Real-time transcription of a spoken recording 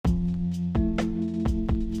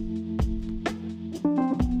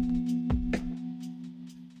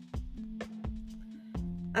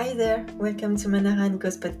Hi there, welcome to Manara And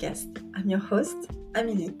Co's podcast. I'm your host,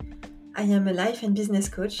 Amélie. I am a life and business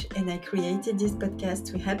coach, and I created this podcast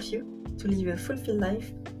to help you to live a fulfilled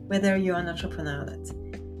life, whether you're an entrepreneur or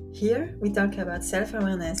not. Here, we talk about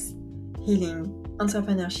self-awareness, healing,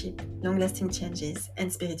 entrepreneurship, long-lasting changes,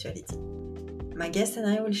 and spirituality. My guest and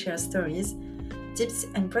I will share stories, tips,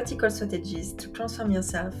 and practical strategies to transform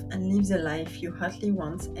yourself and live the life you heartily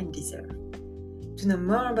want and deserve. To know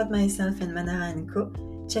more about myself and Manara And Co,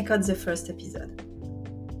 check out the first episode.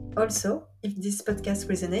 Also, if this podcast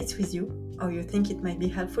resonates with you or you think it might be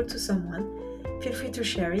helpful to someone, feel free to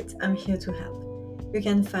share it. I'm here to help. You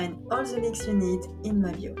can find all the links you need in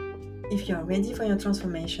my bio. If you are ready for your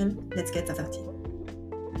transformation, let's get started.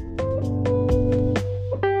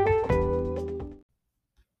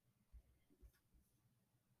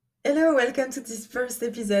 Hello, welcome to this first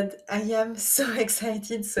episode. I am so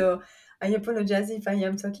excited, so I apologize if I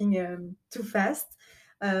am talking too fast.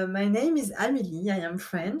 My name is Amélie, I am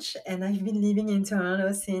French, and I've been living in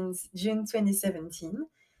Toronto since June 2017.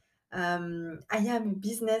 I am a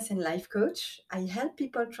business and life coach. I help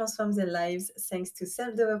people transform their lives thanks to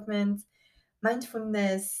self-development,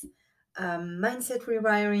 mindfulness, mindset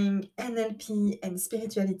rewiring, NLP, and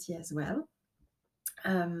spirituality as well.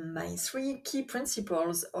 My three key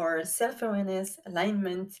principles are self-awareness,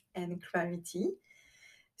 alignment, and clarity.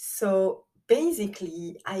 So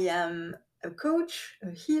basically, I am a coach, a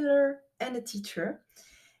healer, and a teacher.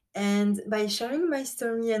 And by sharing my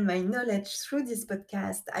story and my knowledge through this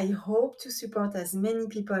podcast, I hope to support as many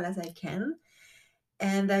people as I can.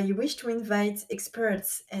 And I wish to invite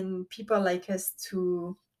experts and people like us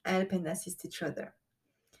to help and assist each other.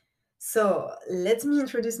 So let me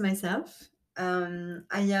introduce myself. I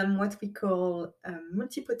am what we call a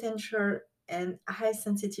multipotential and high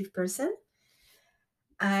sensitive person.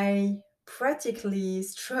 I practically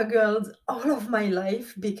struggled all of my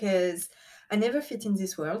life because I never fit in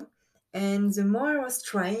this world. And the more I was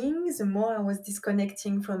trying, the more I was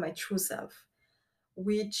disconnecting from my true self,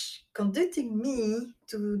 which conducted me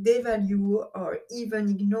to devalue or even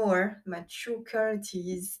ignore my true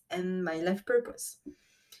qualities and my life purpose.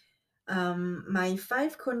 My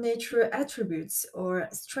five core nature attributes are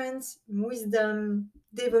strength, wisdom,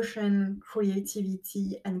 devotion,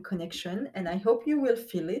 creativity, and connection. And I hope you will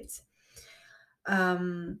feel it.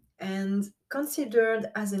 And considered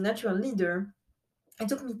as a natural leader, it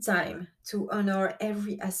took me time to honor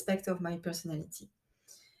every aspect of my personality.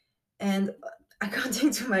 And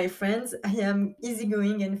according to my friends, I am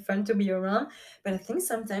easygoing and fun to be around, but I think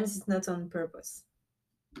sometimes it's not on purpose.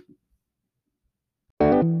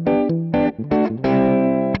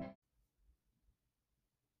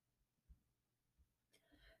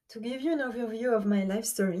 To give you an overview of my life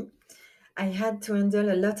story, I had to handle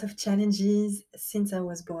a lot of challenges since I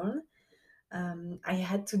was born. I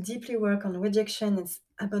had to deeply work on rejection and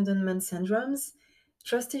abandonment syndromes,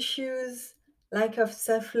 trust issues, lack of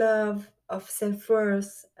self love, of self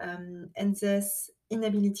worth, and this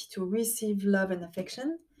inability to receive love and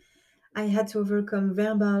affection. I had to overcome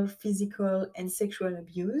verbal, physical, and sexual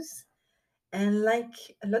abuse. And like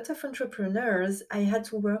a lot of entrepreneurs, I had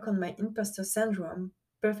to work on my imposter syndrome,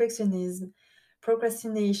 perfectionism,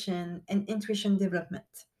 procrastination, and intuition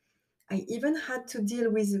development. I even had to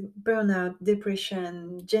deal with burnout,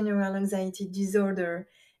 depression, general anxiety disorder,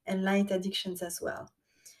 and light addictions as well.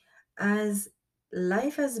 As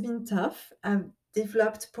life has been tough, I've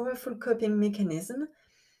developed powerful coping mechanism.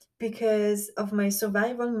 Because of my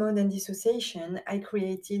survival mode and dissociation, I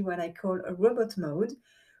created what I call a robot mode,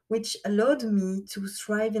 which allowed me to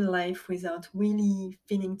thrive in life without really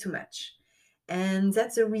feeling too much. And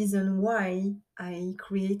that's the reason why I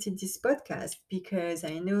created this podcast, because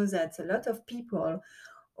I know that a lot of people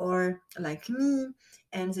are like me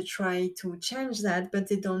and they try to change that, but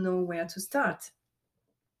they don't know where to start.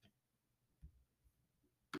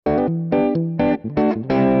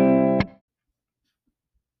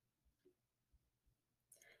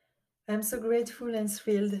 I'm so grateful and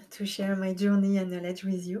thrilled to share my journey and knowledge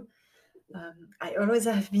with you. I always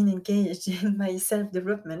have been engaged in my self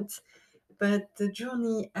development, but the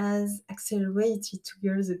journey has accelerated 2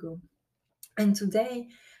 years ago. And today,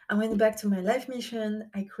 I went back to my life mission.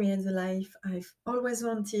 I create the life I've always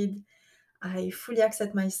wanted. I fully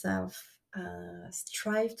accept myself,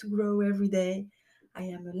 strive to grow every day. I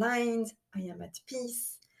am aligned. I am at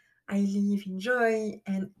peace. I live in joy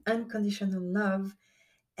and unconditional love.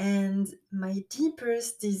 And my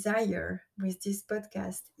deepest desire with this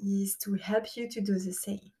podcast is to help you to do the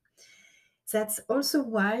same. That's also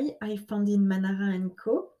why I founded Manara and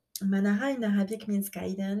Co. Manara in Arabic means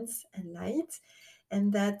guidance and light.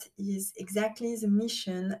 and that is exactly the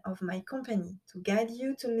mission of my company, to guide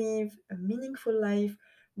you to live a meaningful life,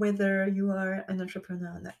 whether you are an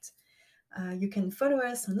entrepreneur or not. You can follow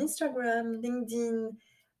us on Instagram, LinkedIn.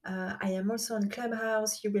 I am also on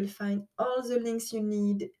Clubhouse. You will find all the links you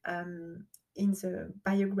need in the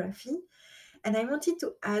biography. And I wanted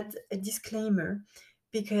to add a disclaimer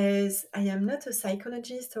because I am not a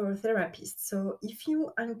psychologist or a therapist. So if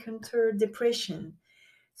you encounter depression,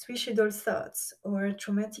 suicidal thoughts, or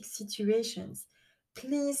traumatic situations,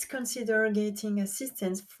 please consider getting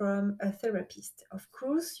assistance from a therapist. Of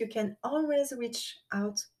course, you can always reach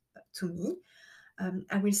out to me.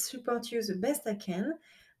 I will support you the best I can.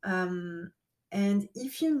 Um, and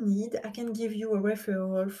if you need, I can give you a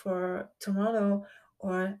referral for Toronto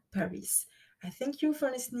or Paris. I thank you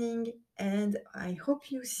for listening, and I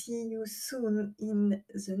hope you see you soon in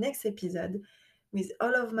the next episode. With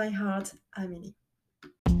all of my heart, Amelie.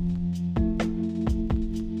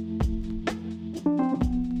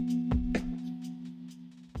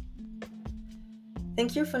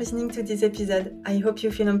 Thank you for listening to this episode. I hope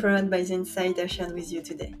you feel empowered by the insight I shared with you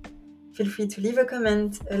today. Feel free to leave a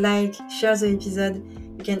comment, a like, share the episode.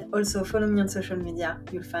 You can also follow me on social media.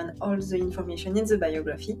 You'll find all the information in the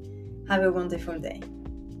biography. Have a wonderful day.